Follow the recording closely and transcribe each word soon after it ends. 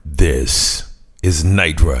This is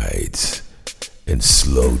Night Rides and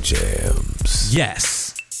Slow Jams.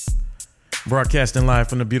 Yes. Broadcasting live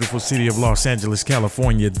from the beautiful city of Los Angeles,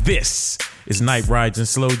 California. This is Night Rides and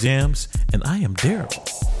Slow Jams, and I am Daryl.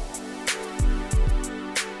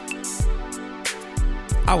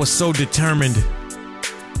 I was so determined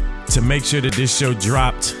to make sure that this show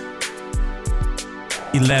dropped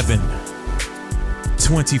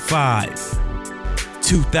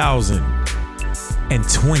 11/25/2020.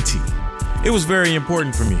 It was very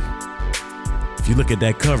important for me. If you look at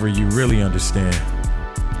that cover, you really understand.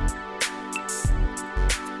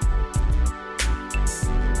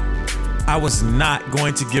 I was not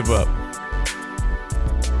going to give up.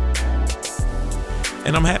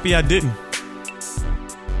 And I'm happy I didn't.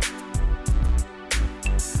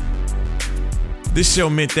 This show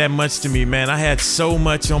meant that much to me, man. I had so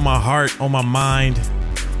much on my heart, on my mind,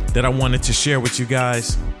 that I wanted to share with you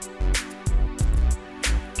guys.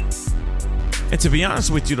 And to be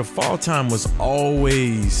honest with you, the fall time was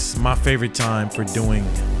always my favorite time for doing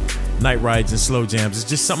Night Rides and Slow Jams. It's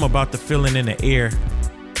just something about the feeling in the air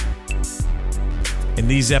and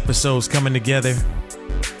these episodes coming together.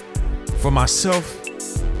 For myself,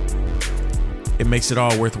 it makes it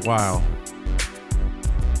all worthwhile.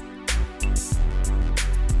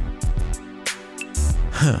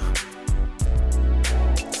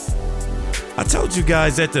 I told you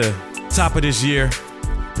guys at the top of this year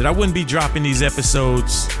that I wouldn't be dropping these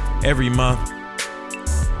episodes every month.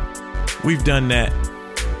 We've done that.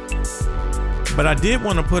 But I did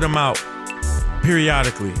want to put them out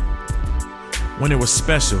periodically when it was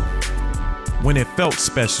special, when it felt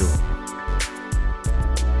special.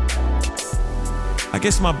 I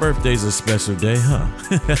guess my birthday's a special day, huh?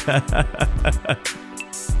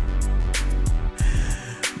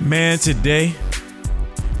 Man, today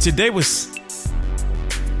was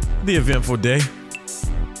the eventful day.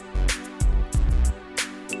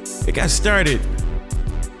 It got started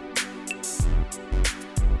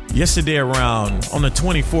yesterday on the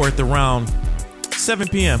 24th, around 7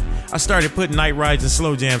 p.m. I started putting Night Rides and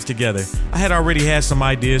Slow Jams together. I had already had some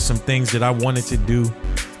ideas, some things that I wanted to do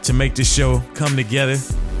to make this show come together.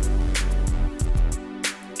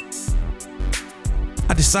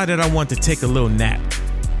 I decided I wanted to take a little nap.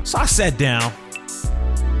 So I sat down,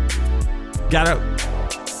 got up,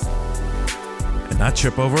 and I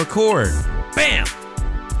trip over a cord. Bam!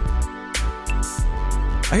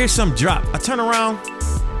 I hear something drop. I turn around.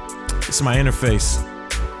 It's my interface.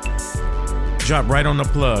 Drop right on the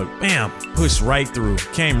plug. Bam! Pushed right through.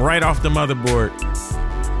 Came right off the motherboard.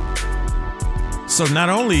 So not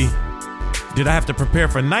only did I have to prepare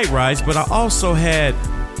for Night Rides, but I also had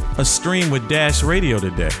a stream with Dash Radio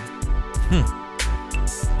today.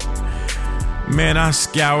 Man, I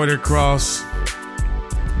scoured across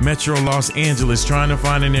Metro Los Angeles trying to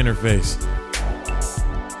find an interface.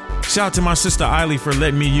 Shout out to my sister Eiley for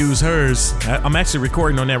letting me use hers. I'm actually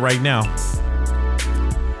recording on that right now.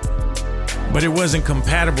 But it wasn't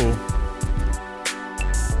compatible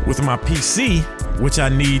with my PC, which I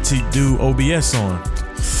need to do OBS on.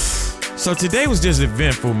 So today was just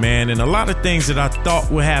eventful, man. And a lot of things that I thought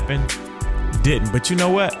would happen didn't. But you know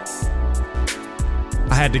what?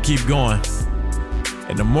 I had to keep going.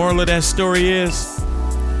 And the moral of that story is,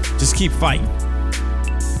 just keep fighting.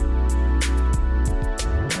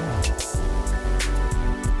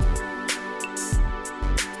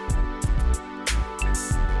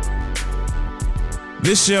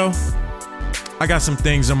 This show, I got some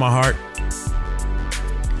things on my heart.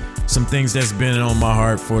 Some things that's been on my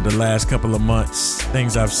heart for the last couple of months.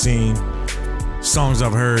 Things I've seen, songs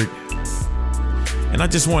I've heard. And I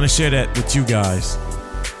just want to share that with you guys.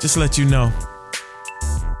 Just let you know.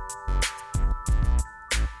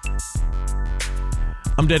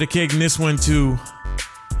 I'm dedicating this one to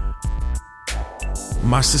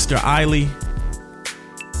my sister Eiley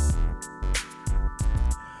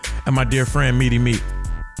and my dear friend Meaty Meat.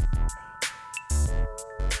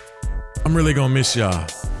 I'm really gonna miss y'all.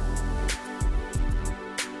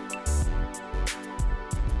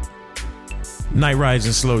 Night Rides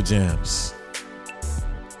and Slow Jams,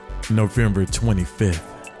 November 25th.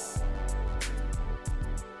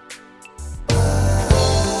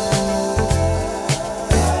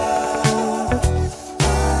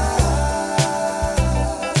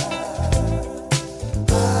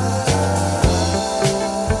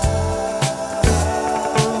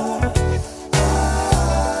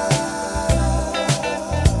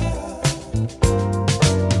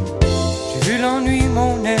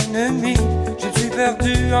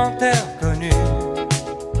 En terre connue.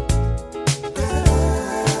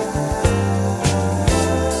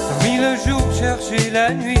 Comme le jour chercher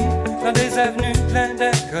la nuit, dans des avenues pleines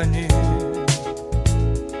d'inconnus.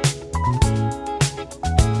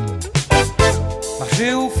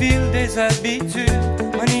 Marcher au fil des habitudes,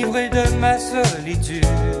 m'enivrer de ma solitude.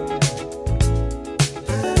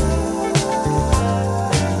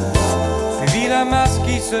 Suivi la masse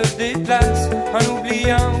qui se déplace, en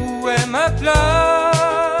oubliant où est ma place.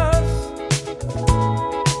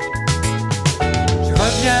 Je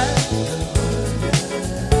reviens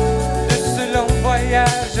de ce long voyage,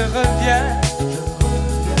 je reviens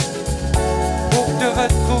pour te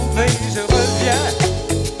retrouver, je reviens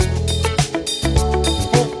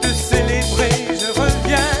pour te célébrer, je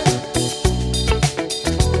reviens.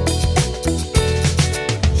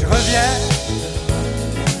 Je reviens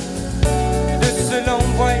de ce long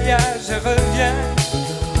voyage, je reviens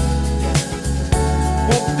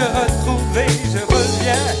pour te retrouver, je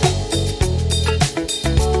reviens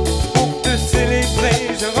pour te célébrer,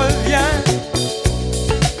 je reviens.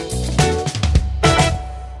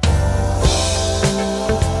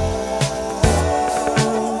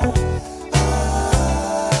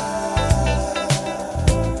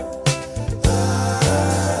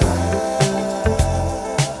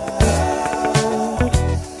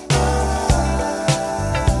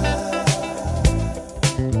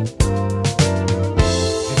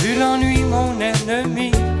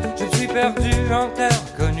 Je suis perdu en terre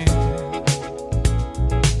connue.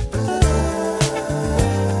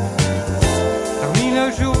 Parmi le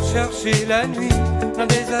jour, chercher la nuit, dans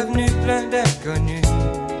des avenues pleines d'inconnus.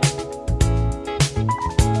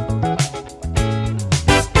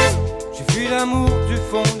 J'ai fui l'amour du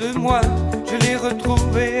fond de moi, je l'ai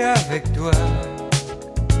retrouvé avec toi.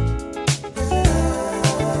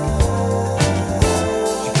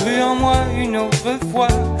 J'ai cru en moi une autre fois,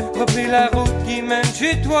 repris la route qui mène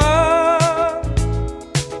chez toi.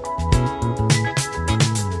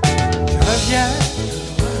 Je reviens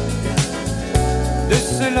de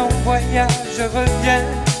ce long voyage, je reviens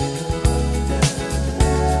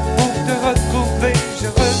pour te retrouver, je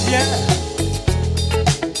reviens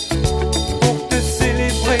pour te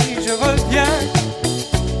célébrer, je reviens.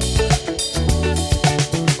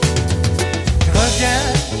 Je reviens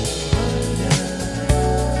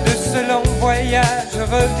de ce long voyage, je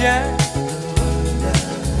reviens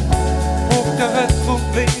pour te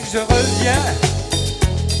retrouver, je reviens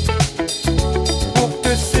pour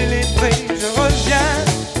te célébrer, je reviens.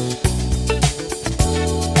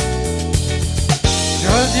 Je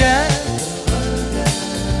reviens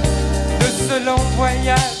de ce long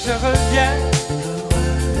voyage, je reviens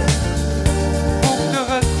pour te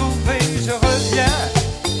retrouver, je reviens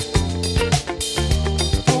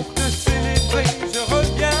pour te célébrer, je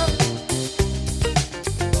reviens.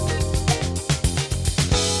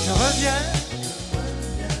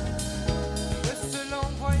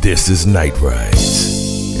 This is Night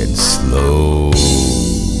Rides and Slow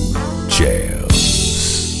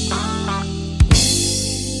Jams.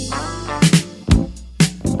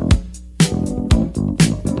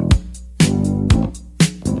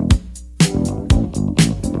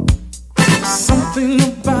 Something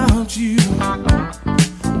about you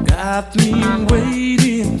got me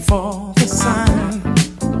waiting for the sign.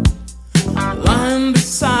 Lying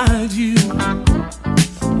beside you,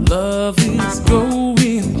 love is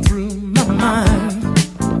going through my mind.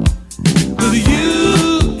 But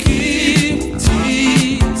you keep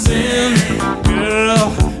teasing,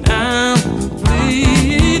 girl, I'm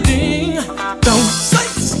pleading. Don't say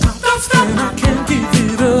stop, don't stop, I can't give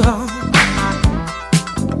it up.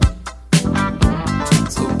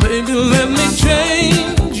 So baby, let me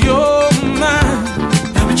change your mind.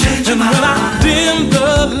 Let me change your mind. And when I dim the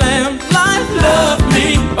lamplight, love me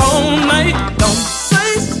all night. Don't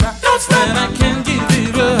say stop, don't stop, and I can't give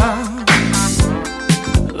it up.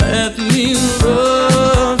 Let me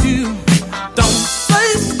love you. Don't say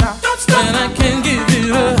stop, don't stop, and I can't give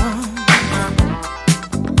it up.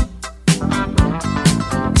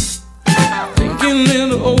 Thinking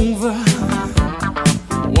it over,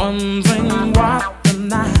 wondering what the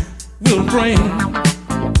night will bring.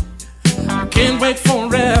 Can't wait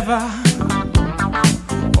forever,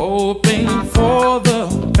 hoping for the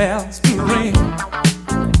bells to ring.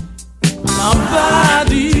 My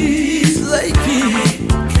body's aching,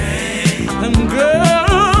 and girl,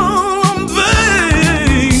 I'm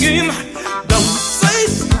begging. Don't say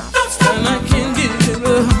stop, don't stop, and I can't get it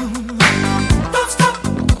up. Don't stop.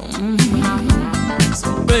 So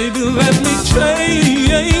baby, let me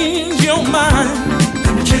change your mind.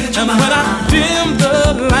 Let me change your mind. And when I dim the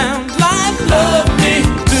lamplight, love me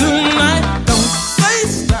tonight. Don't say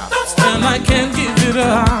stop, don't stop, and I can't give it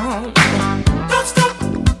up. Don't stop.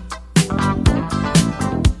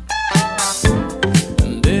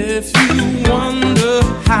 And if you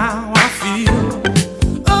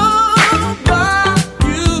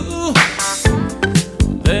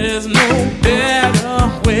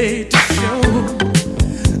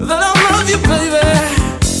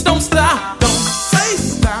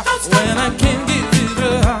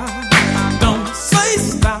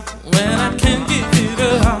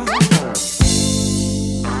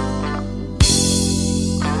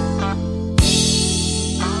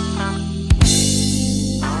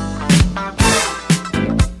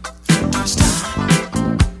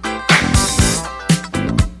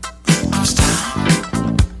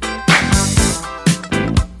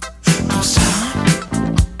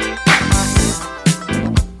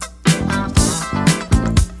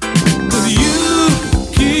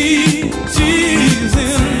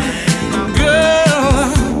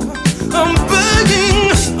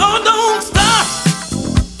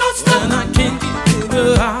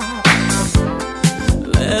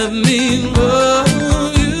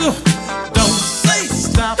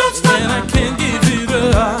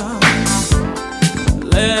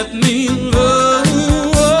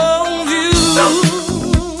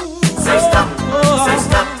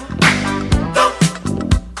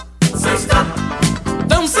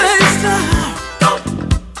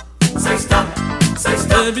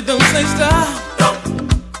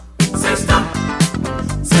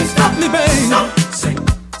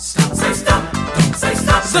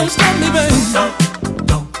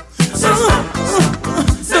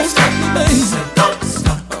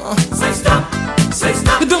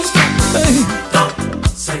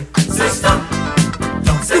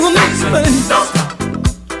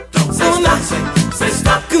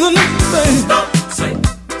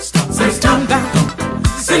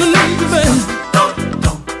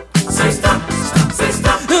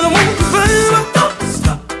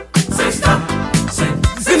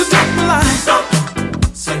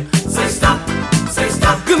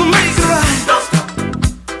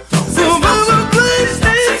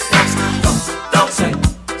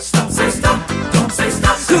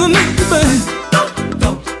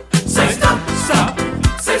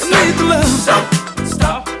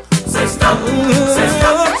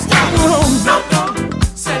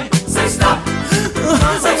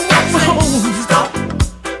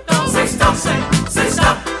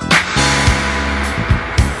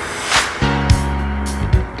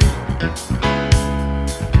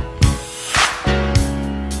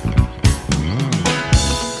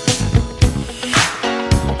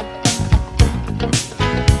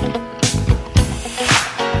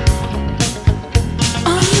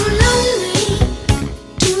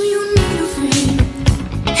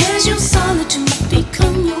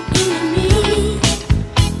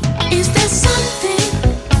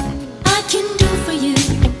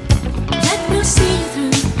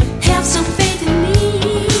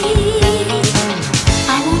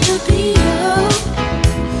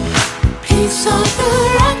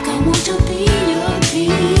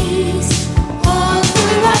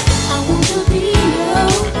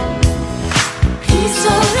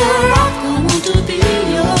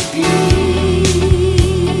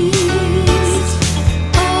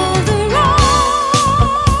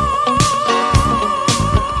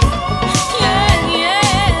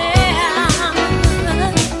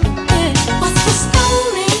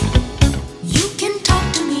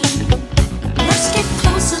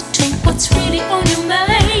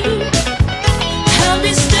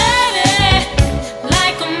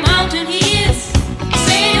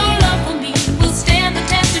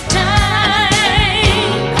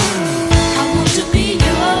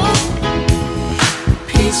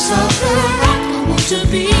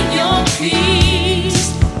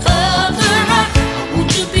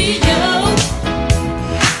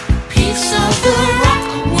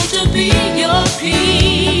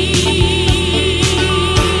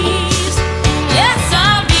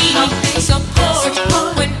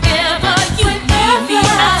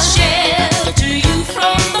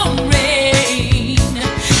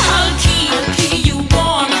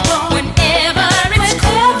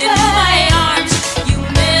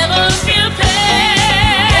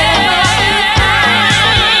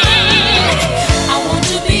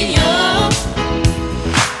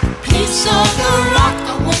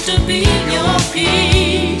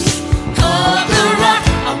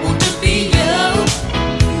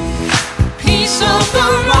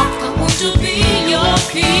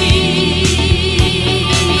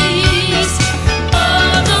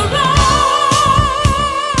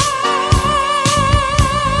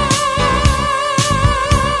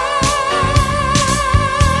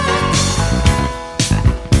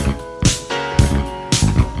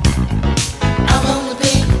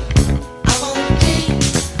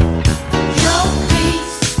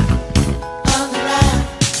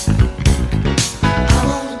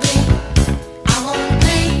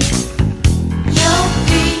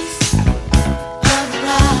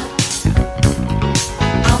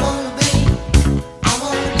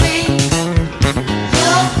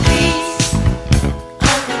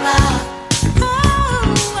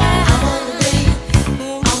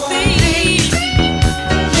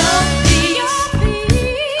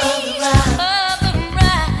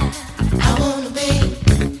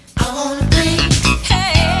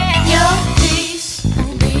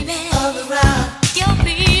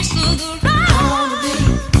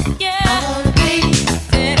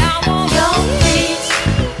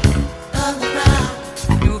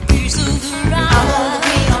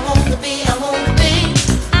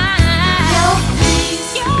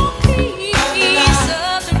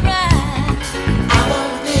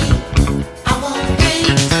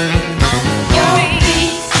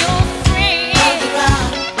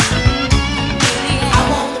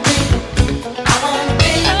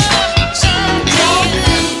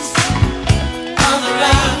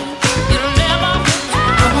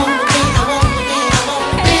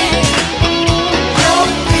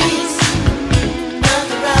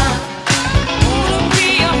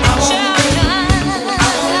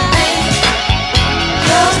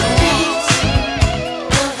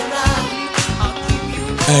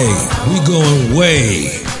Hey, we going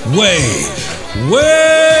way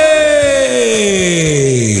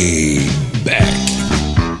back.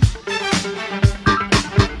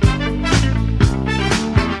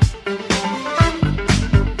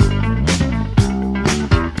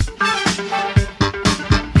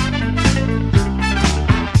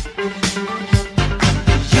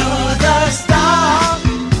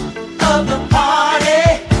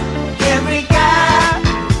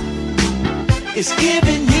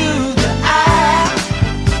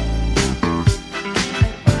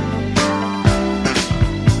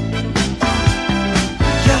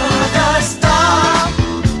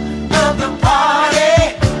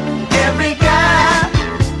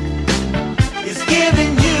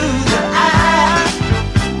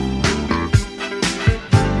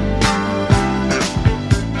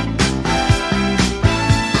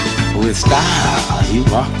 style, he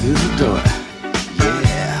walked through the door.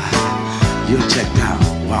 Yeah, you're checked out,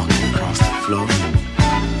 walking across the floor.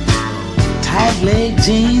 Tight leg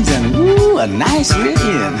jeans and woo, a nice rear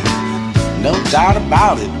end. No doubt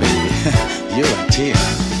about it, baby, you're a 10.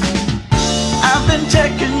 I've been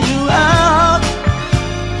checking you out,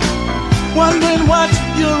 wondering what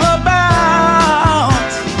you're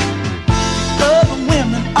about. Other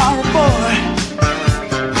women are a boy.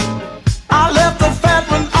 I left the fat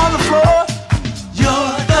one on the floor.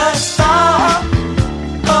 You're the star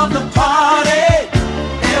of the party.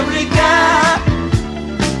 Every guy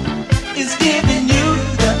is giving you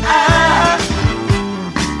the eye.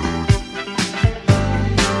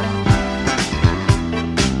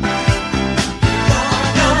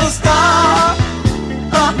 You're the star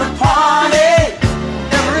of the party.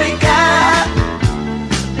 Every guy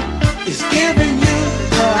is giving you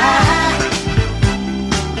the eye.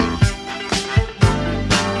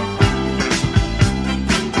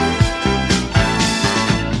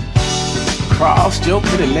 Crossed your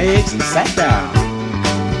pretty legs and sat down.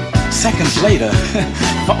 Seconds later,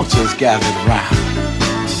 vultures gathered around.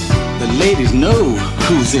 The ladies know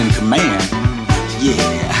who's in command.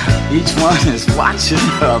 Yeah, each one is watching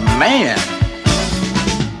her man.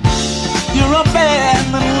 You're a bad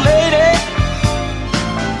little lady.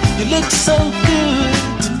 You look so good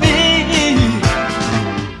to me.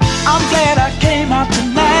 I'm glad I came out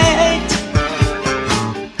tonight.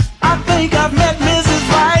 I think I've met Mrs.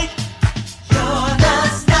 Right. You're the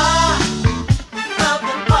star of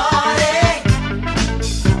the party.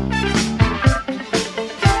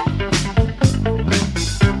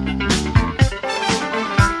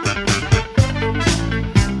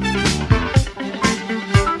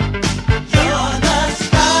 You're the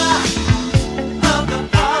star of the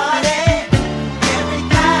party. Every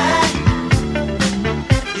guy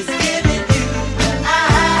is giving you the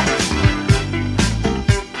eye.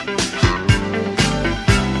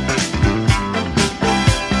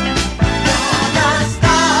 You're the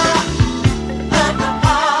star of the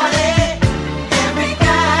party. Every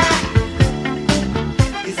guy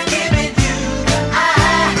is giving you the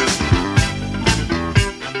eye.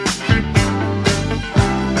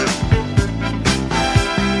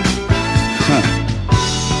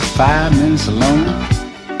 5 minutes alone,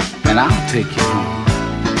 and I'll take you home.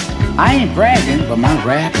 I ain't bragging, but my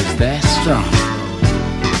rap is that strong.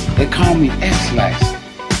 They call me X-Lice,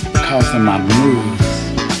 cause of my moves.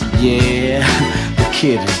 Yeah, the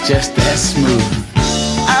kid is just that smooth.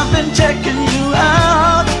 I've been checking you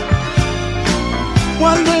out,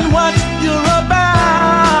 wondering what you're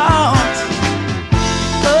about.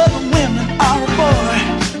 Other women are a boy.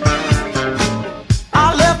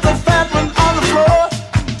 I left the fat one on the floor.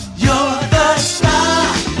 You're the star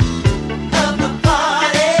of the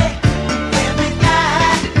party. Every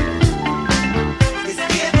guy is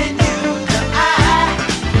giving you the eye.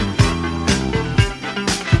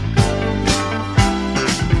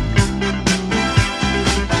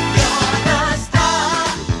 You're the star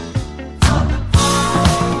of the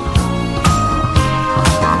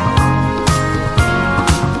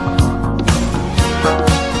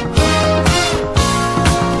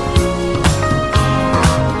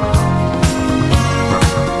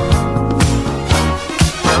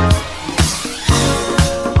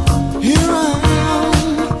Here I am,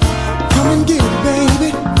 come and get it, baby.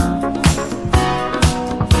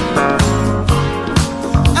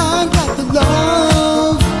 I got the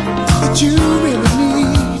love that you really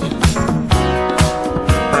need.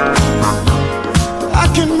 I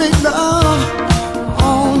can make love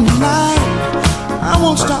all night. I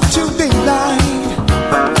won't stop till daylight.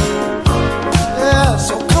 Yeah,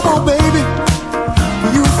 so come on, baby.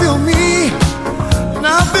 You feel me, and I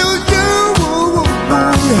feel you.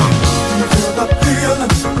 Yeah. You feel the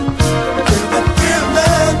feeling, feel the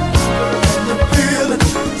feeling, and you feel it,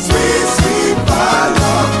 sweet, sweet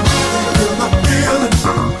fire. You feel the feeling,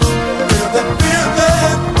 feel the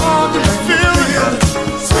feeling, oh, you feel it,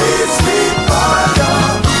 sweet, sweet fire.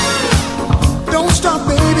 Don't stop,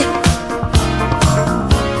 baby,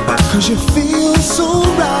 'cause you feel so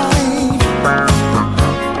right.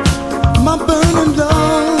 My burning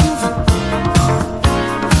love,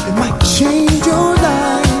 it might change your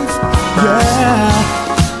life. Yeah,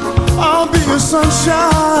 I'll be your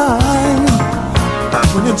sunshine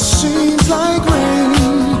when it seems like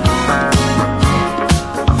rain.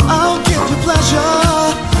 I'll give you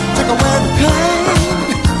pleasure, take away the pain,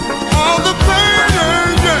 all the pain.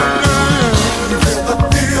 Yeah, yeah. You feel the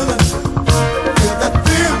feeling, feel that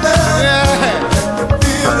feeling, yeah. And you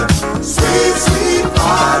feel it, sweet, sweet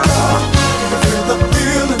fire. You feel the feeling.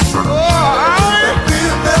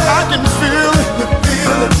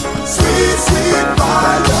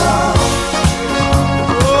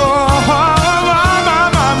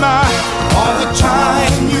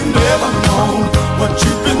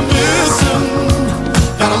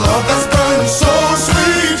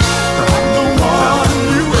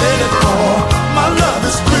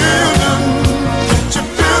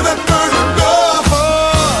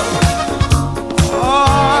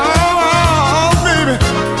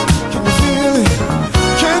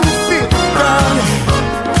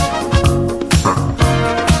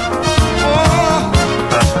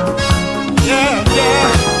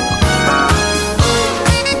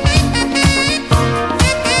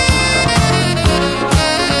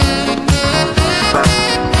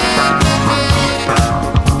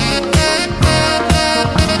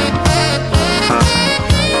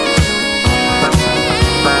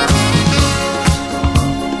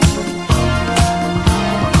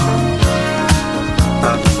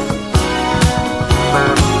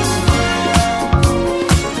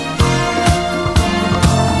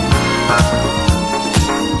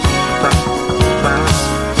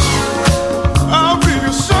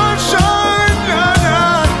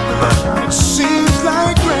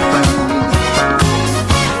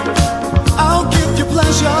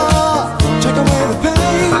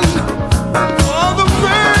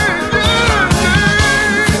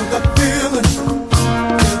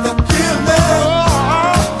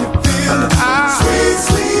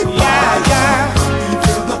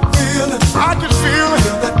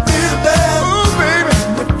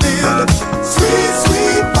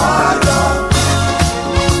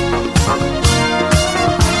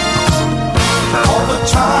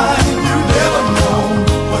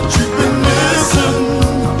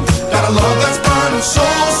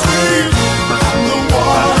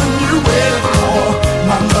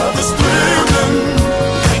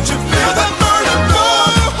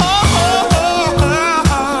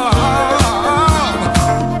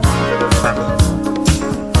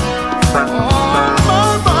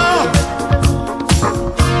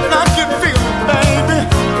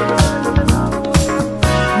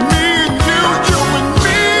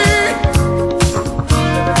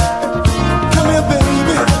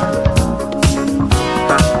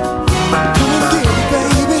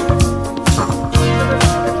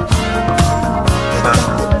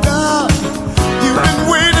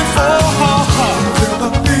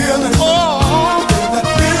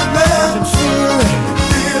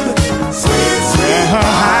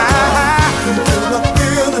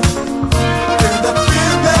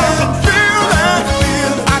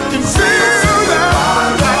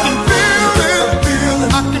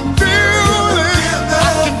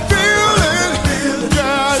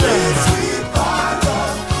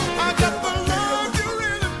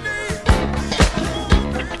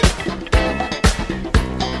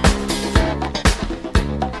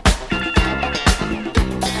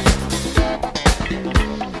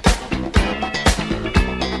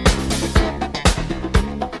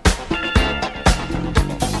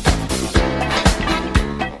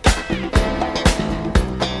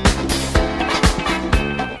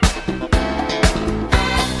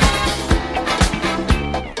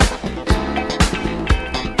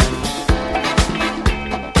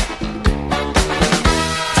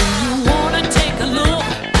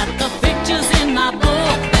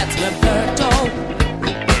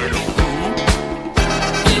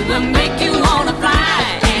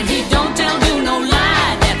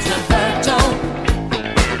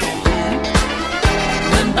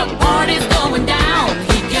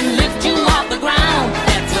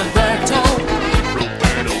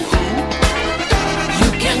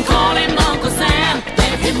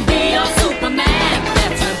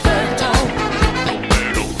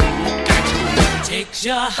 Takes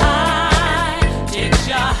you high, takes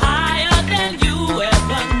you higher than you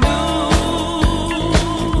ever knew.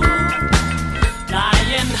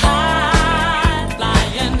 Flying high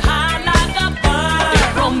like a bird.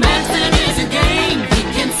 If romancing is a game, he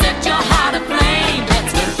can set your heart aflame.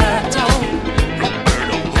 That's Roberto.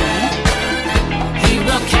 He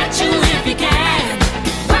will catch you if he can.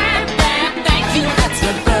 Bam, bam, thank you. That's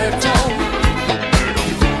Roberto.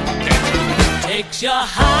 Takes you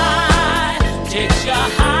high, takes you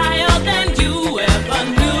higher than you ever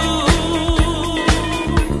knew.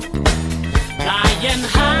 Flying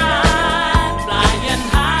high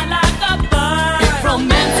like a bird. If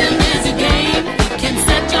romancing is a game, he can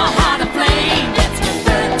set your heart aflame. That's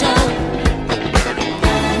Roberto.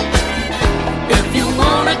 If you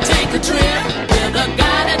wanna take a trip with a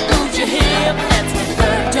guy that moves your hip, that's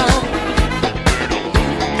Roberto.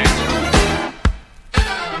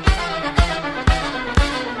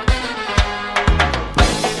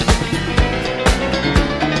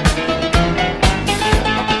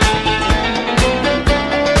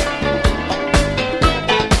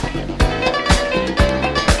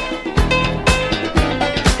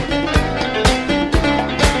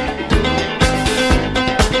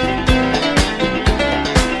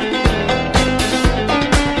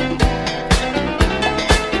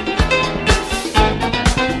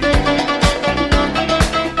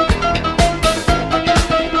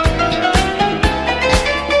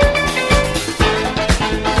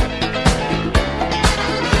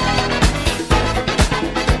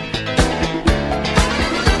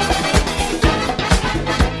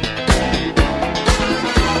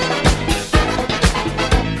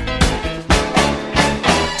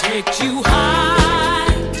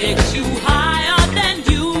 Takes you higher than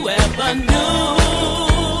you ever knew.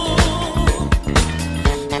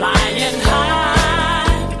 Flying high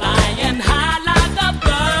like a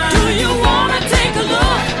bird. Do you wanna take a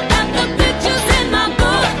look at the pictures in my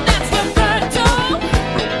book? That's Roberto.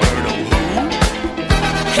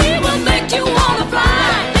 He will make you wanna fly,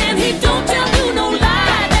 and he don't tell you no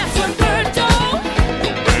lie. That's Roberto.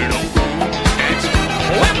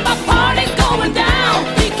 When the party's going down,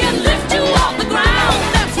 he can lift you off the ground.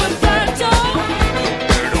 That's Roberto.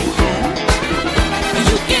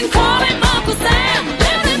 You can call him Uncle Sam,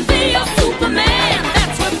 let him be your Superman.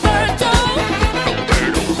 That's Roberto.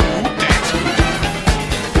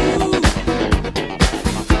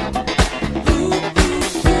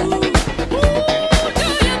 Do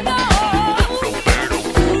you know?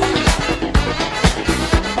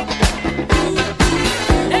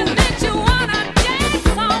 It makes you wanna dance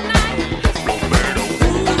all night.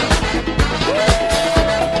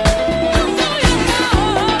 Do you know?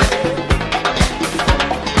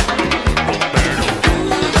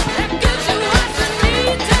 That gives you what you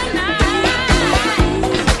need tonight.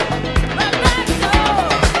 Roberto.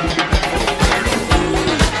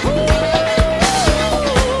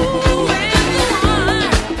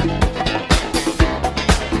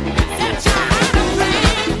 Set your heart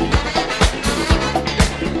aflame.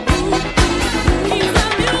 Keep the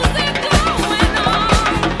music going on.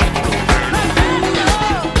 Roberto,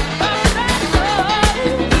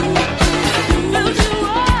 fills you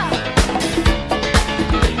up.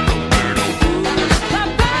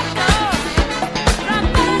 Roberto,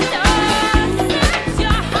 sets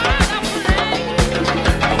your heart aflame.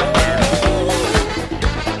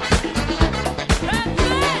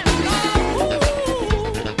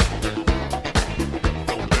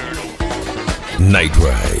 Night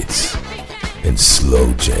rides and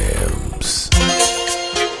slow jams.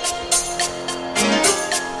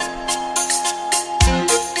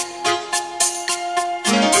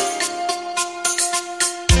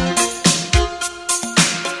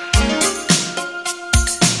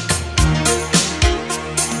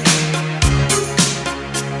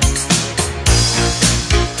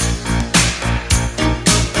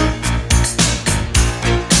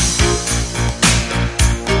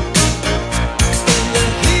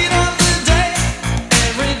 Heat of the day,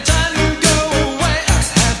 every time you go away.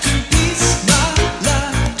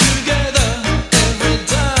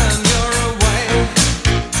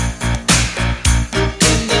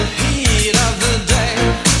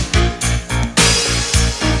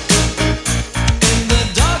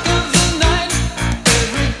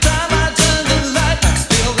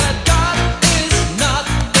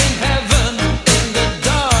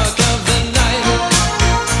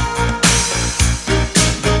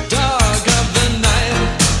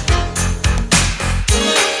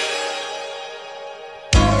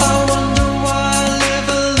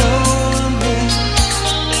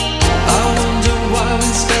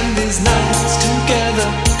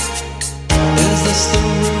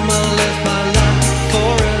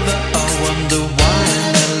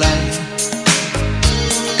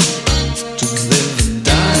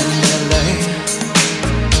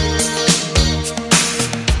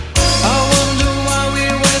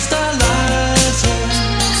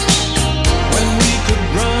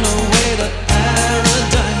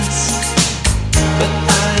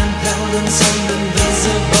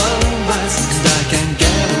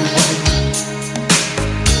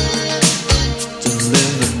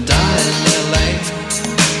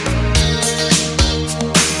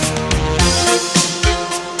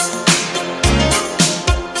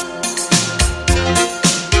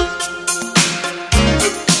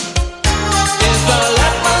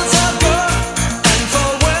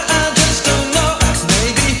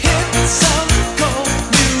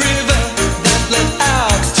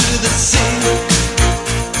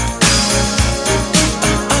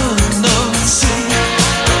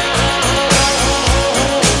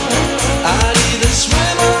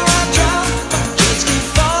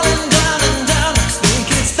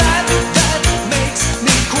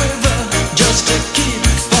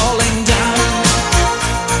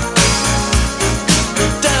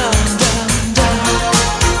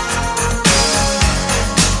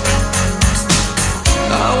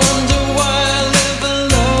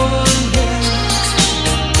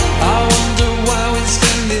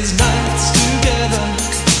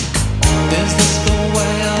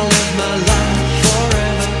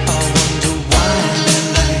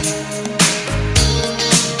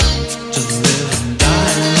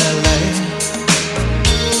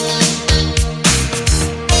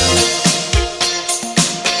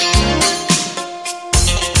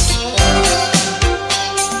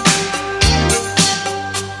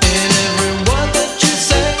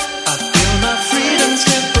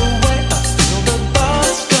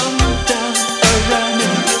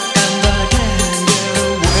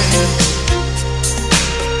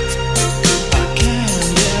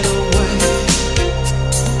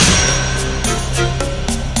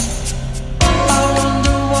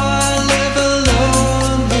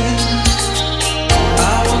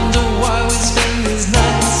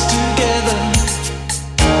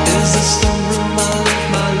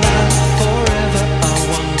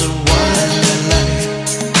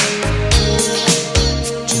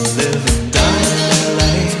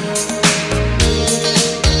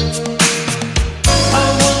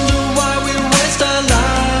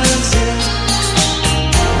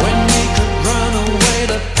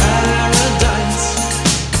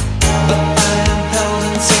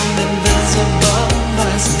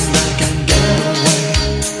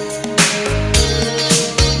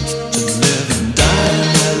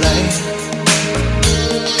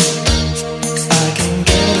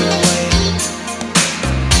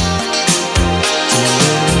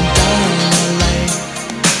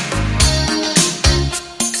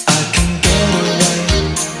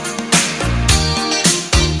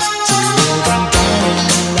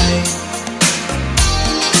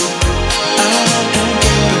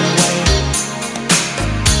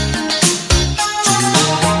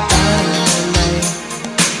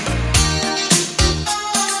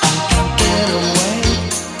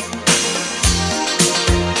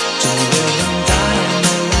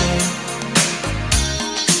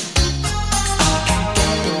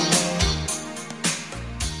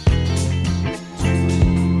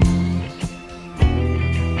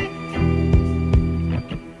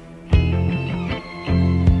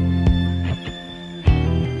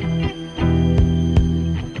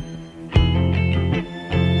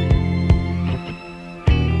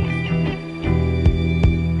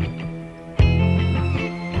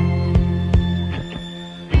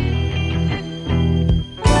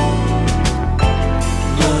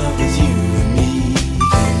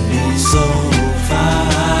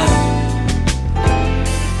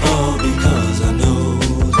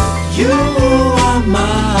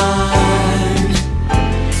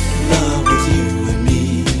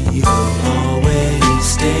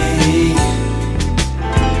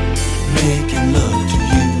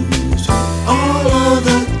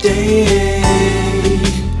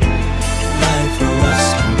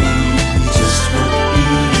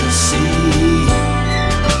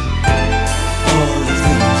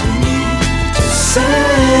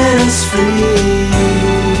 free.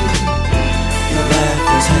 Your laugh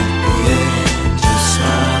is happy and your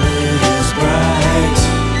smile is bright.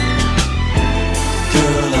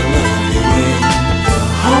 Girl, I love you when you're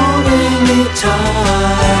holding me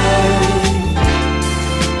tight.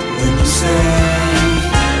 When you say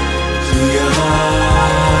through your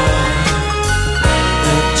heart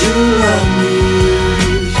that you love me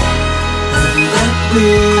and that we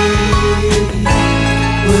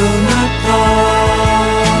will not part.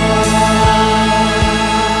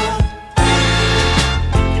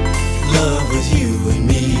 Love with you and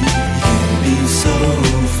me can be so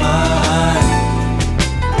fine,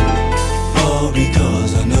 all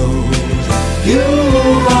because I know that you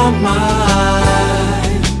are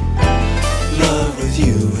mine. Love with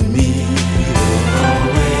you and me will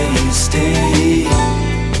always stay,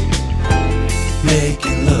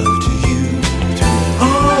 making love to you through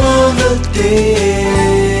all the day.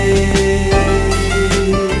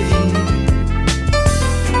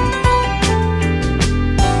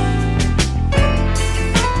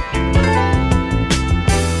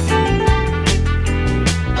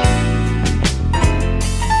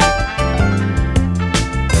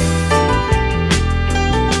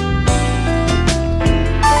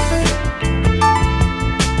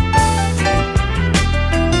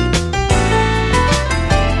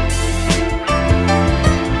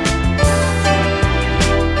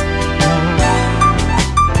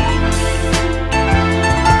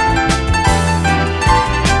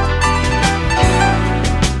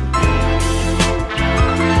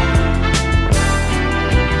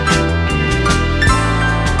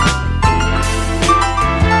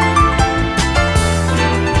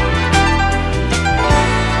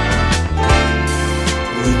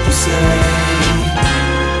 When you say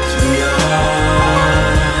through your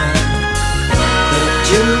heart that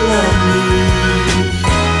you love me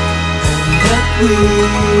and that we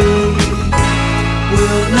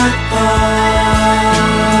will not part.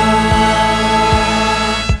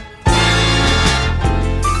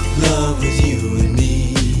 Love with you and me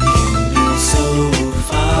can be so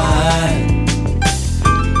fine,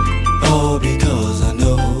 all because I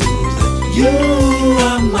know that you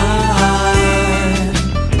are mine.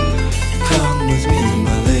 Come with me,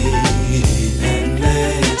 my lady, and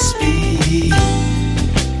let's be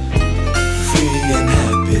free and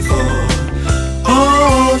happy for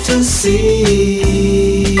all to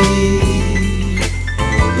see.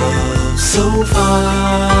 Love so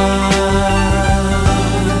fine,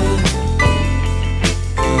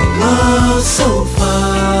 love so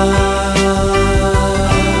fine,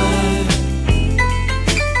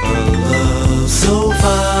 love so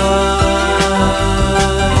fine,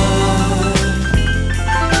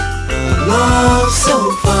 love so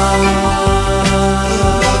fine,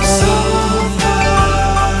 love so fine,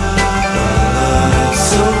 love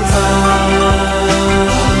so fine,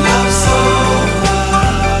 love so fine,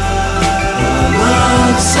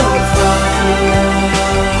 love so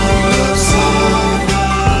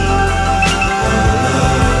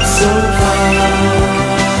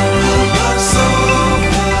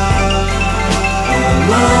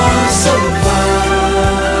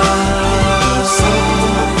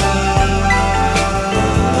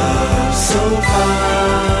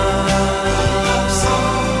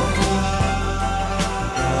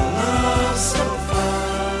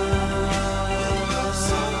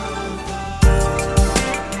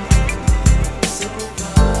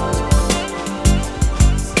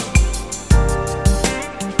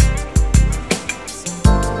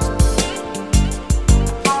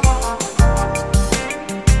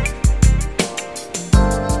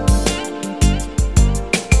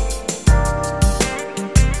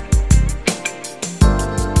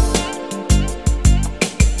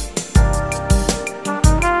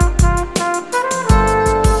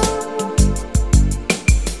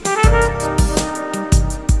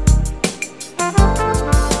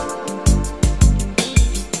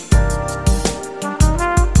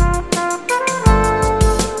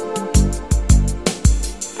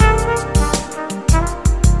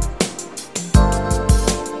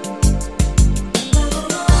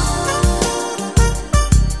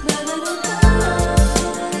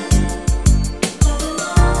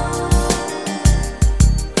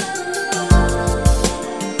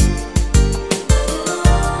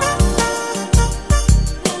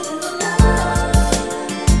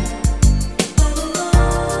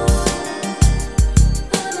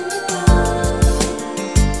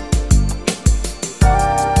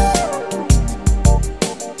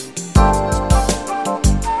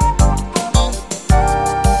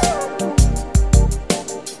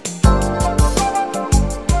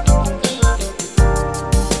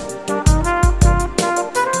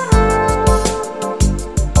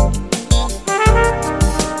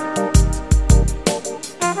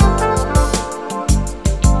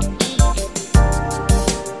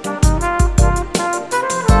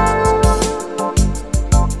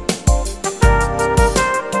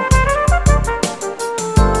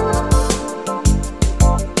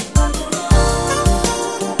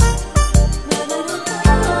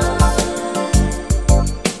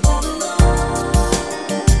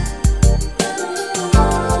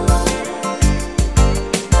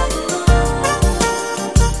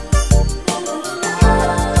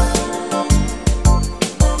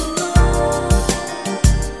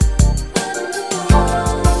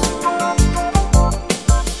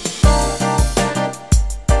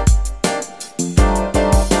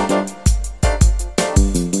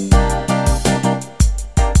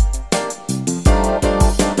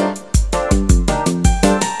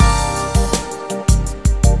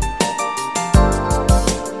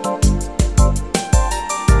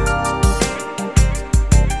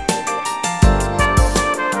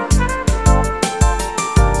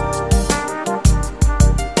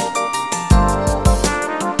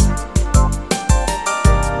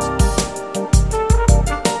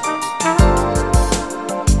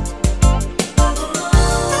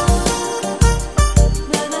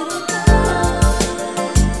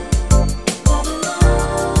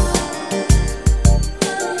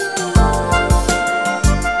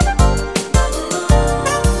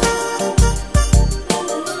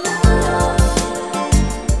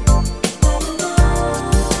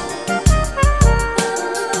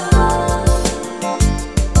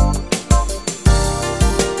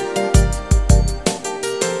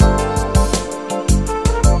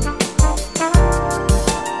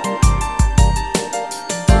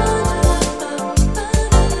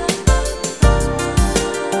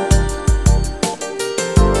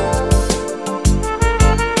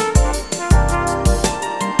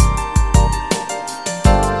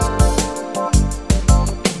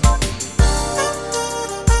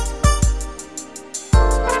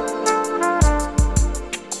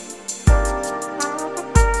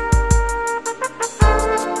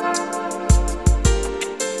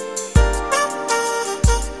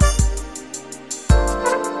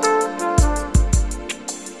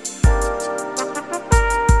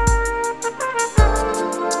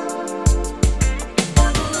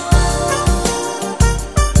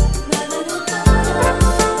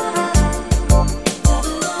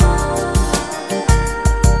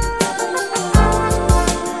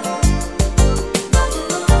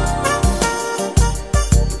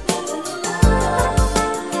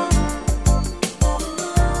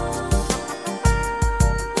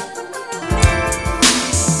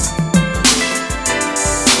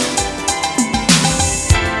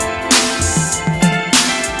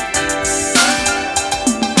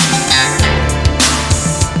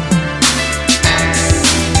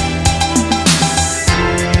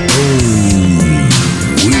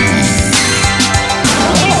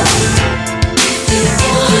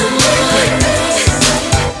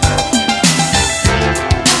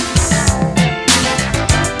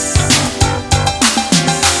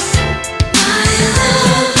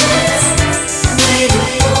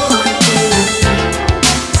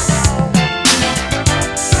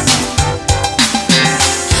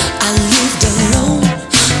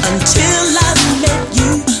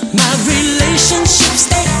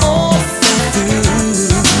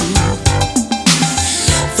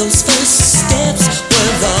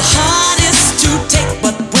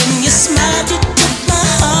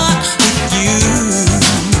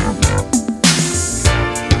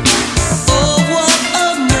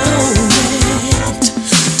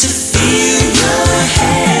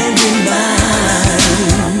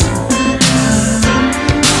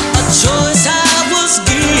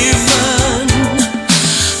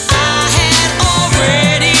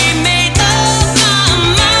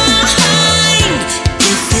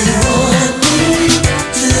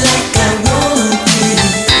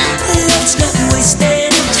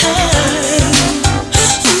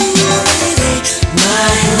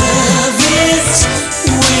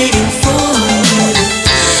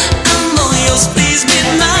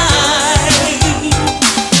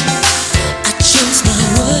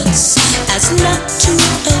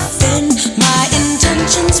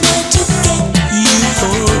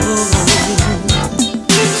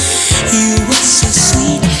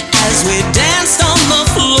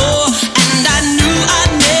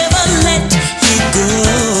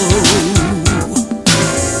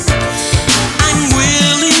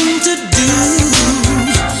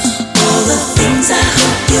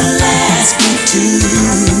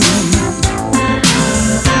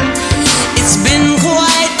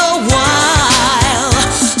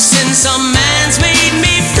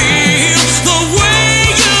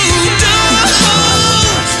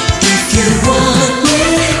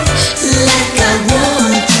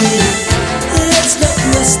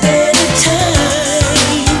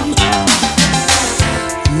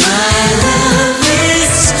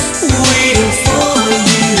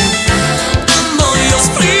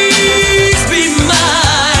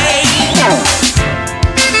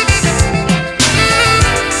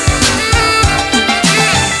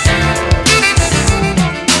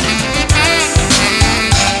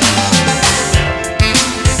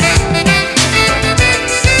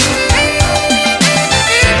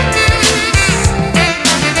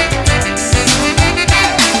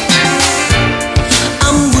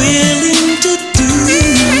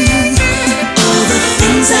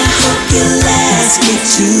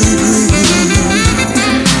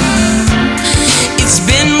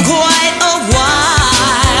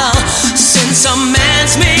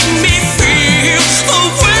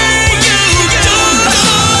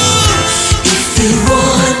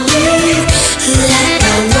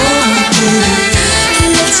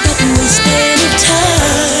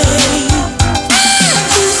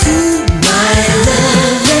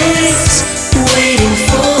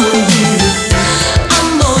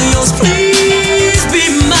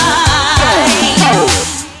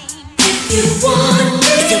You want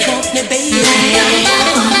me, if you want me, baby.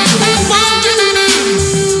 Want you.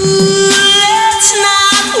 Let's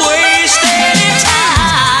not waste any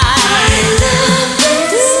time. My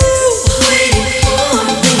love is waiting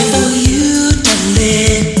for you,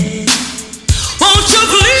 darling. Won't you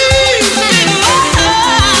please be mine?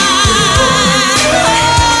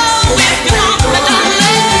 If you want me,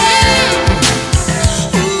 darling.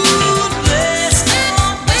 Ooh, let's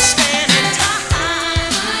not waste any time.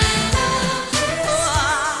 My love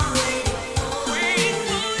is waiting for you.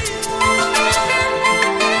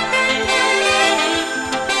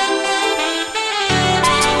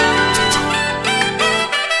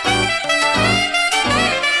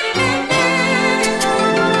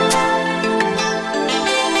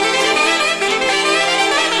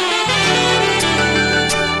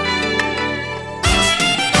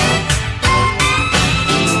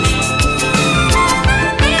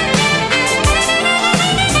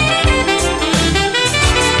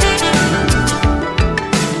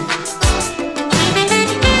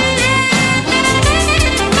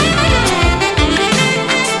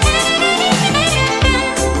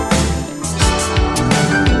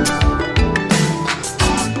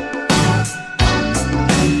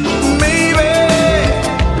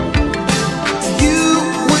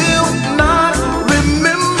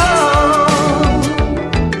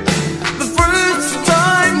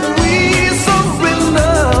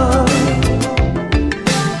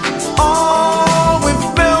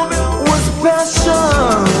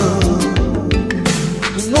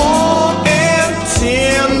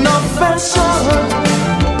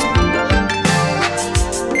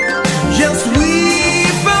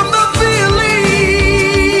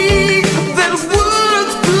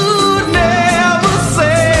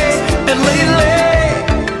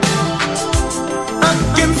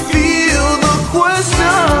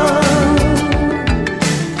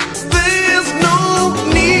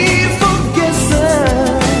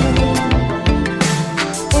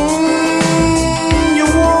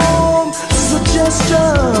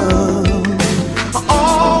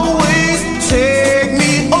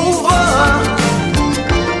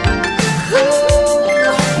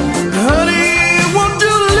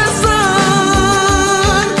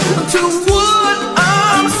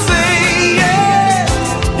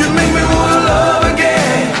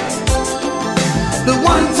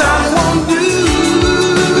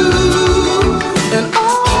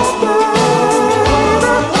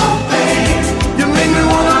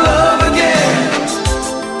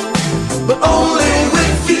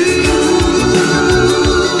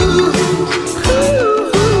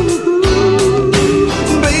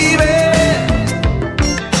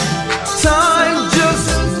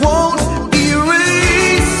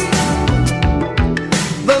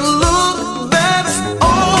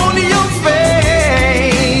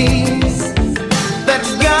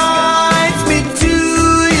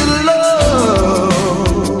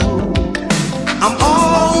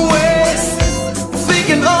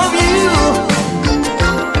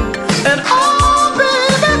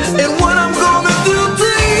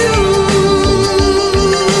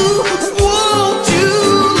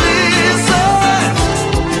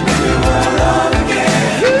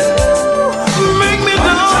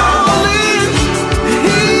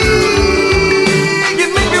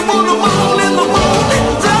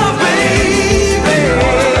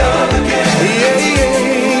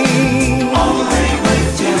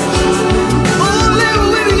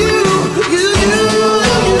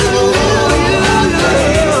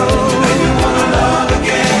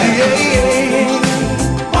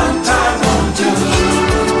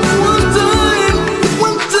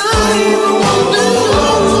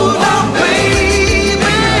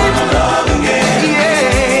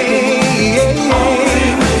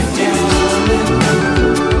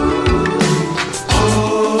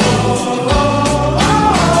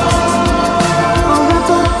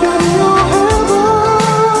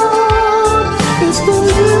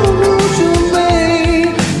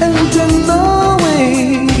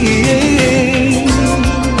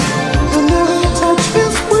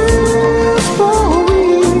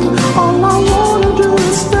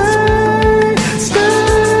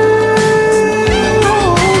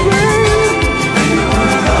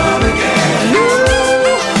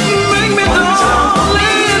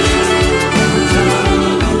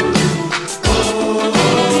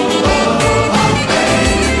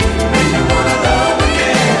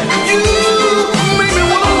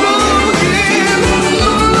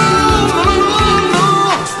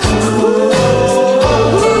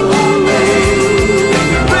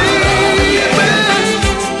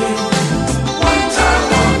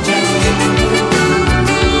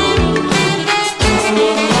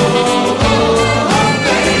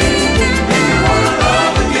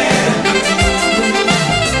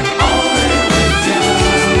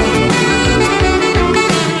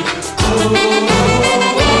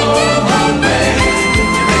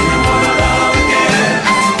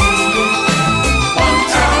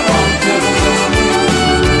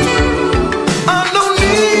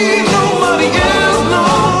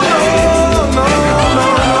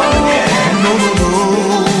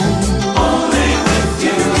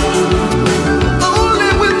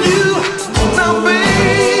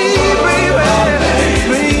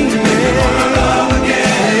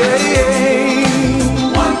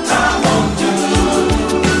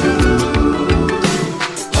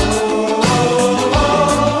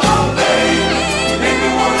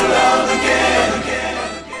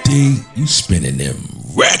 spinning them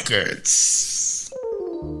records.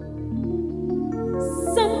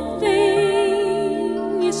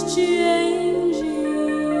 Something is changing.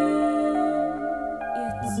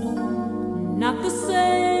 It's not the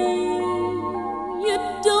same. You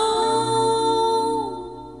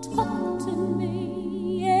don't talk to me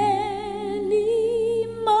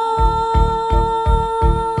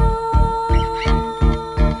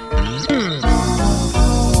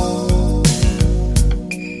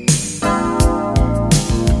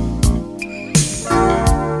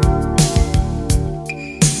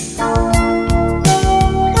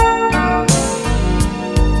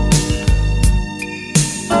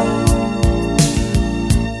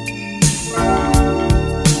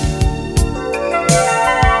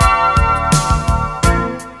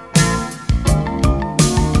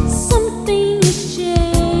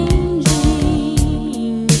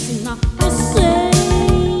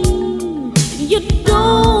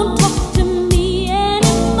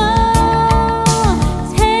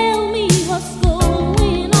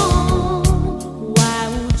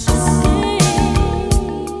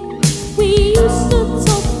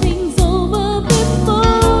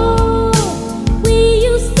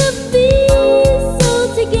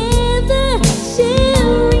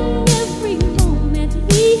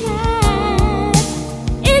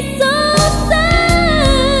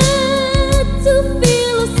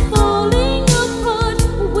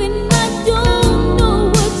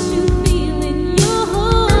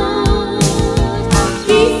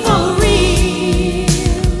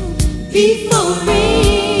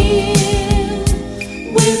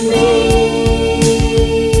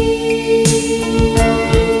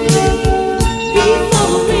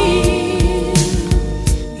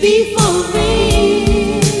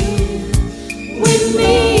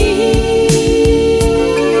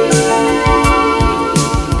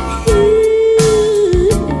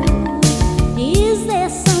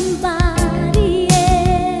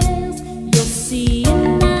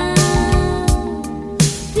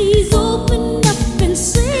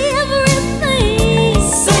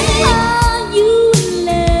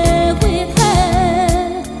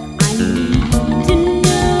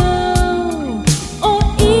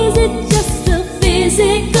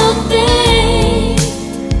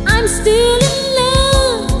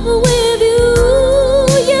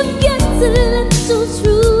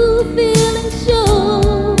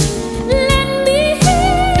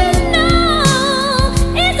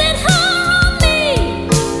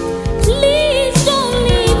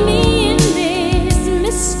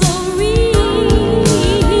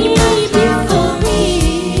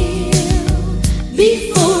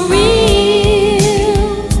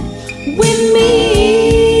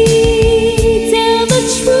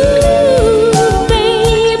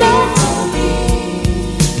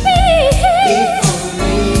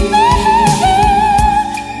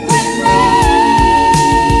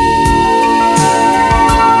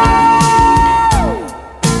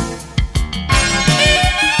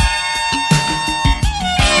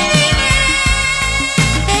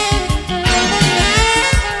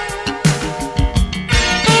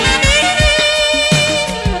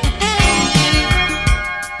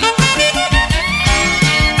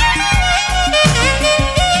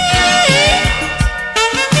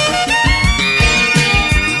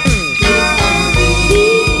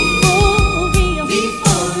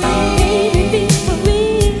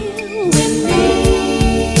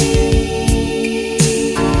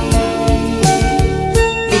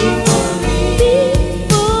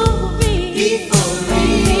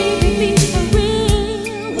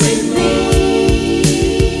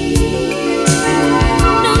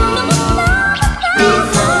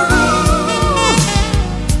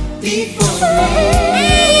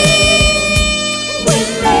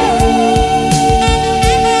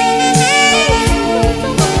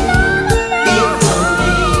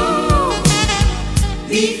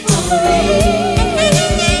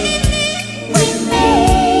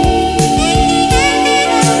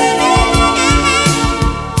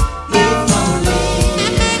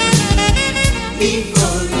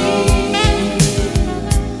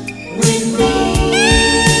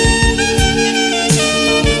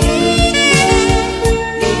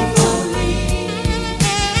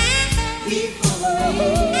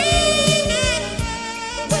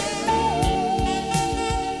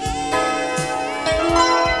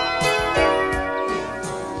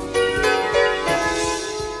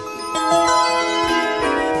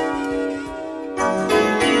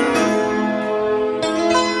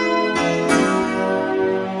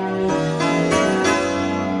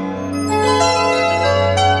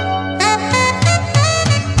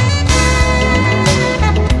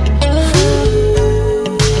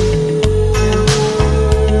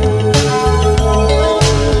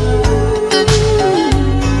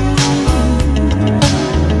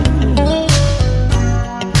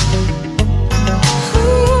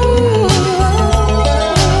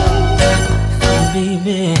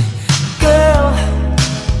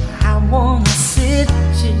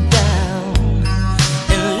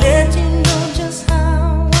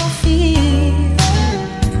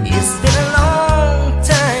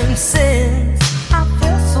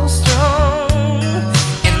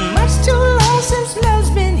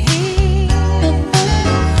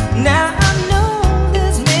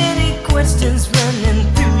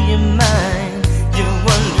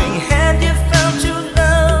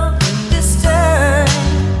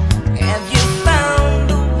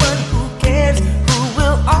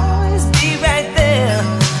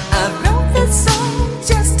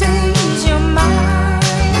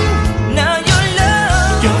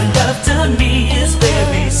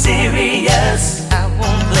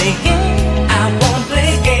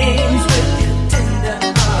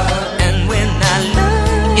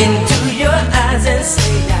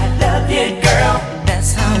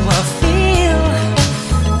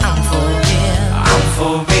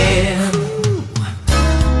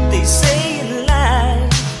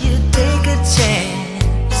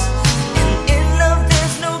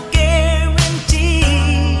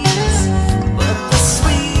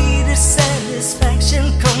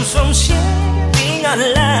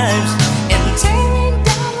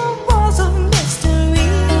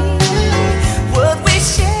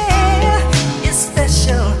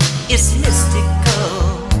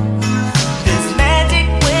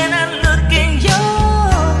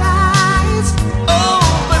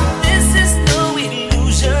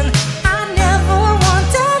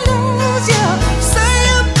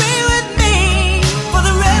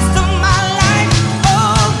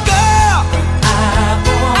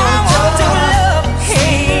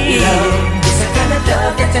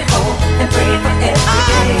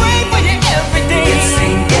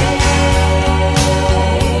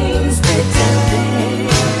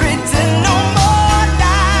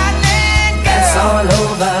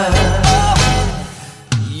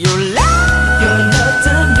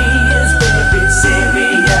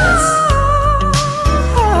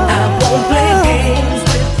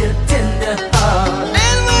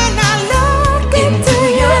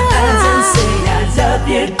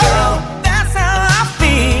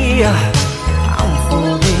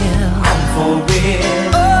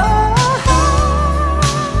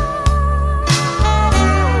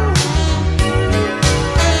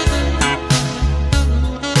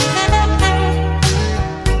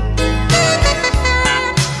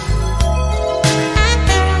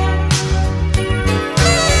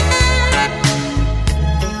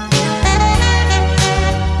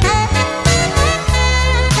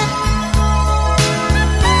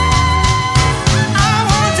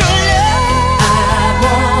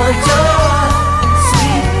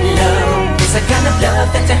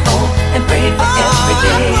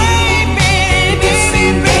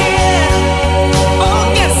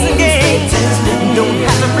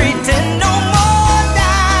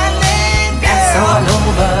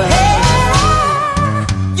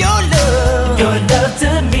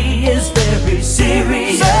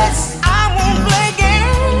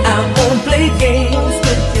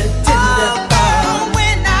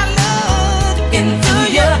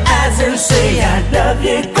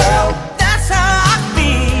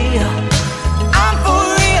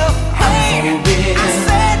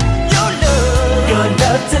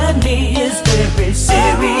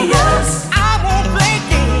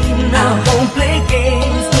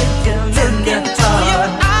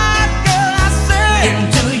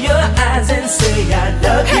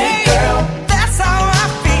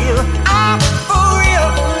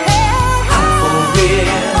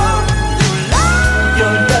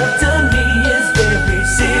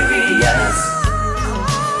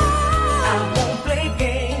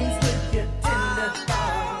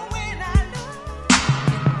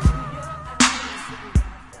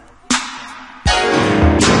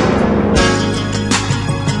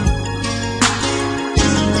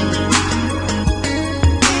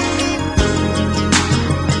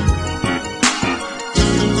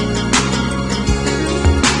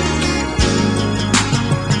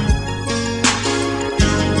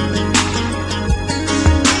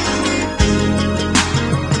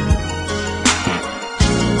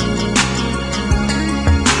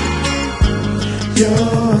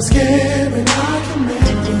You're scared but I can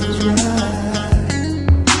make things right.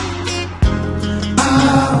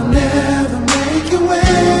 I'll never make you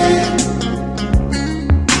wait.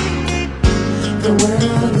 The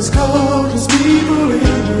world is cold, there's people in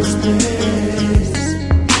this place.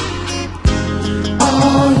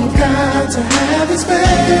 All you got to have is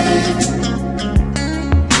faith.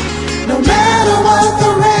 No matter what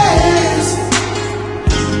the race,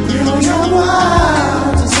 you're young,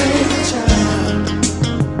 wild to save the child.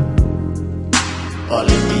 Or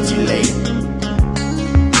it be too late.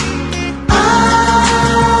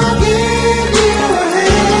 I'll give you a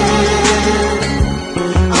hand.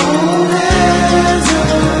 Don't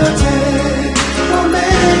hesitate. Don't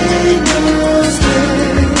make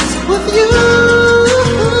mistakes with you.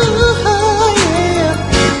 Yeah.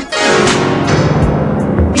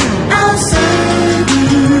 I'll save you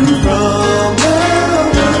from the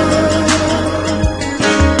world.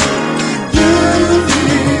 You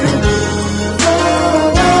feel for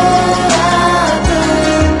what I've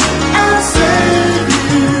done. I'll save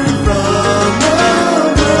you from the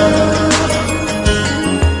world.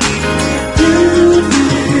 You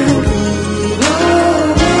feel good on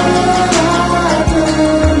what I've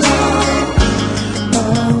done.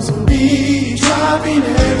 Bombs will be dropping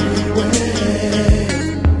everywhere.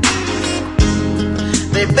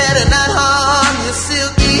 They better not harm your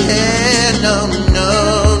silky hair, no, no,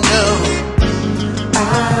 no.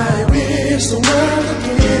 I wish the world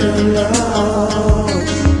could get along.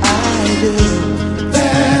 I do.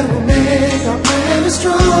 That will make our family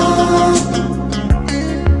strong.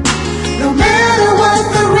 No matter what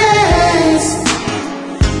the race,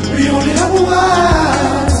 we only have a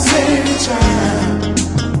while to save the child.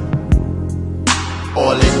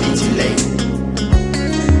 Or let me too late.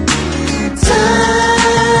 Time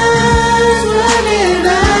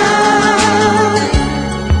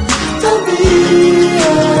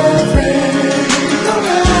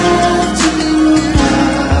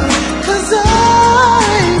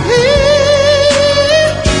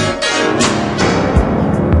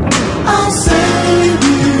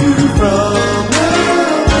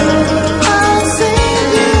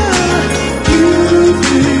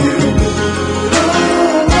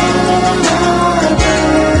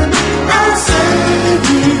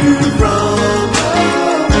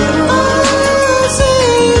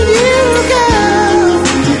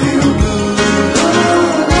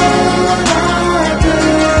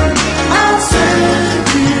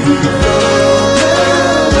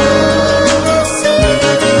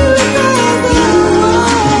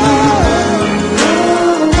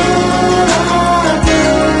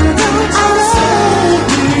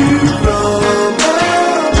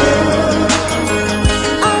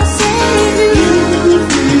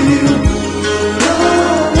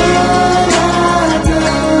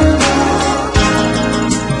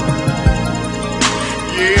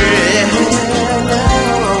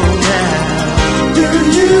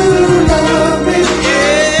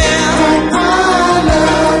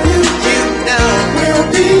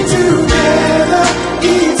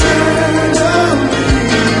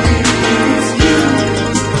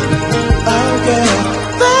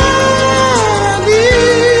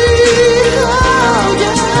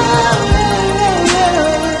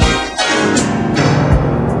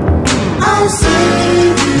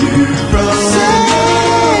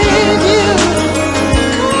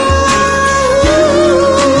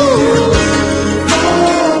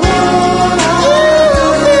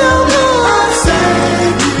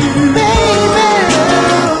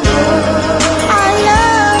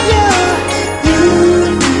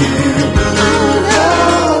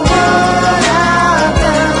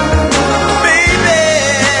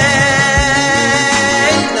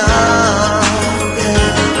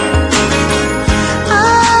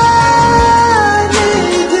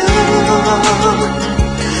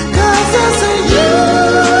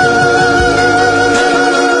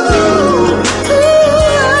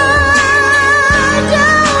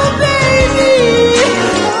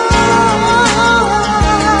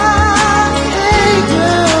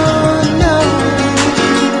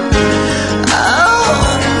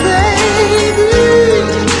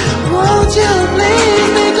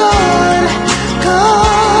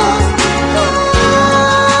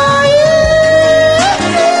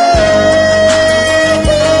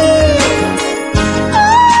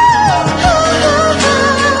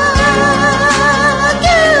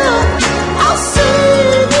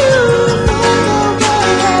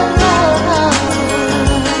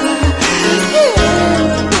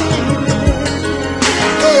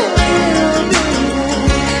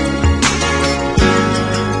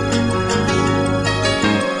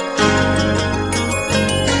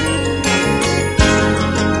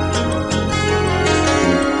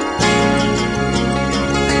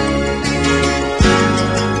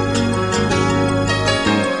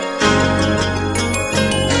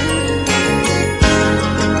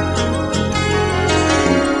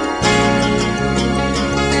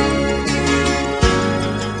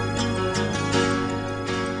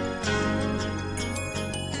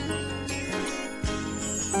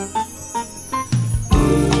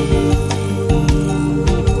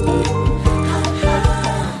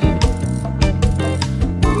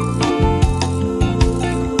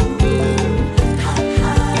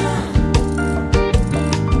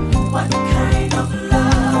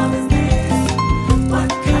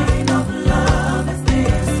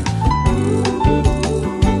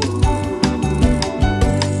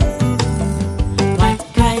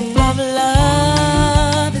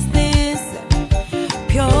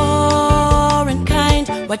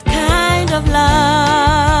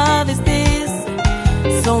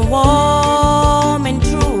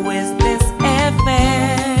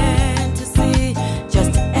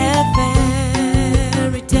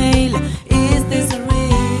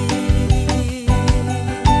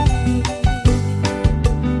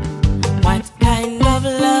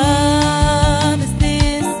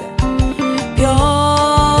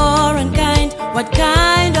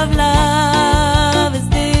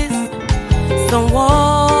So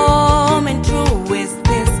warm and true is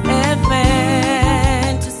this a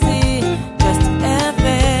fantasy, just a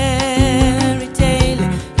fairy tale?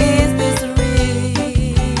 Is this real?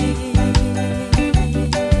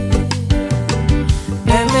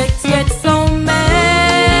 Perfect yet so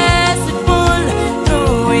merciful,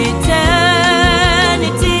 through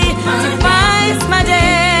eternity defies my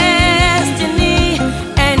destiny,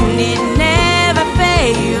 and it never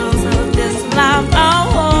fails. This love I'll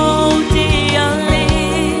hold dearly.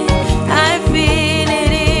 I feel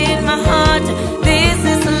it in my heart. This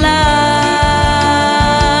is love.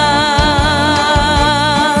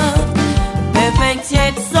 Perfect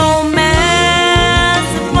yet so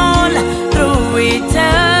merciful, through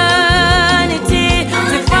eternity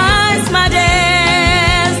defies my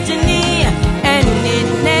destiny, and it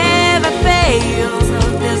never fails.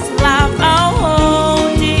 This love I'll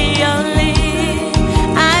hold dearly.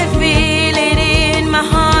 I feel it in my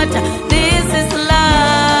heart. This is love.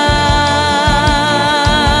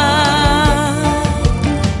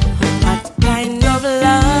 What kind of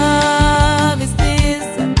love is this?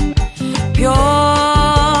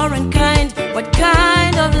 Pure and kind. What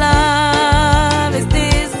kind of love is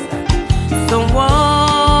this? So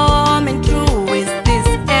warm and true is this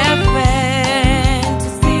a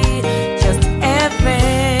fantasy, just a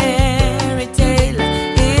fairy tale?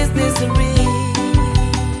 Is this real?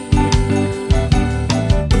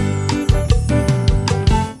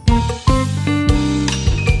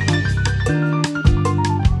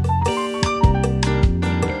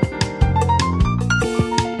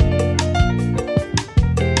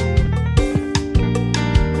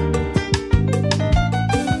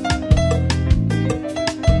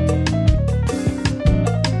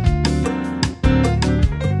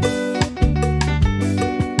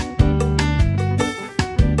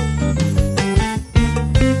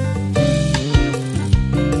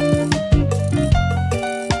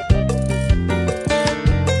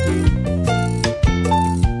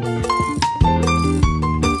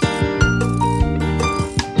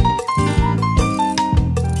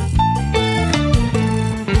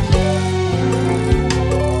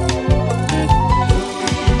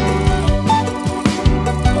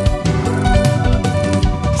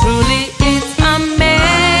 Truly it's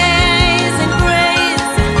amazing grace,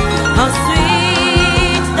 how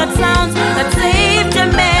sweet that sounds, that saved a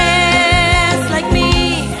mess like me.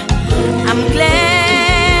 I'm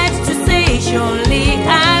glad to say surely I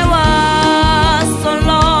was so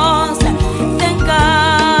lost. Thank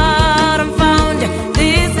God I'm found.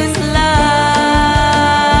 This is love.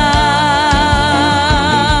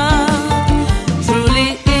 Truly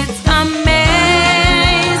it's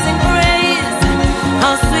amazing grace,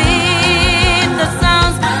 how sweet the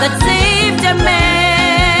sounds that saved a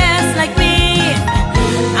mess like me.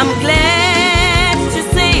 I'm glad to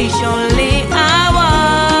say surely I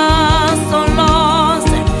was so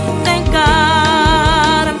lost. Thank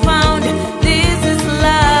God I'm found. This is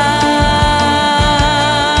love.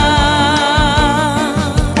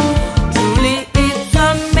 Truly it's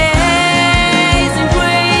amazing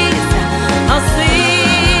grace, how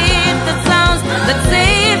sweet the sounds that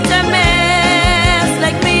saved a mess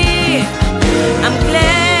like me. I'm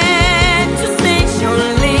glad to say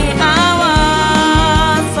surely I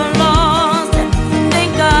was so lost.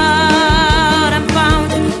 Thank God I'm found.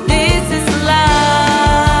 This is love.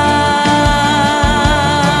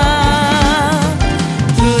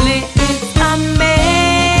 Truly it's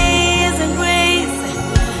amazing grace,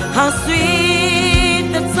 how sweet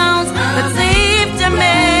that sounds that saved a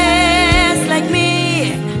mess like me.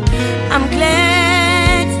 I'm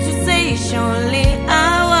glad to say surely I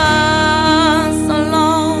was so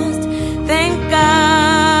lost. Thank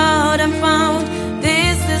God I'm found.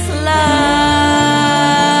 This is love.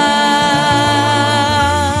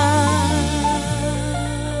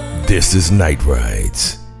 This is Night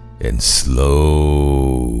Rides and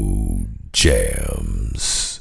Slow Jams.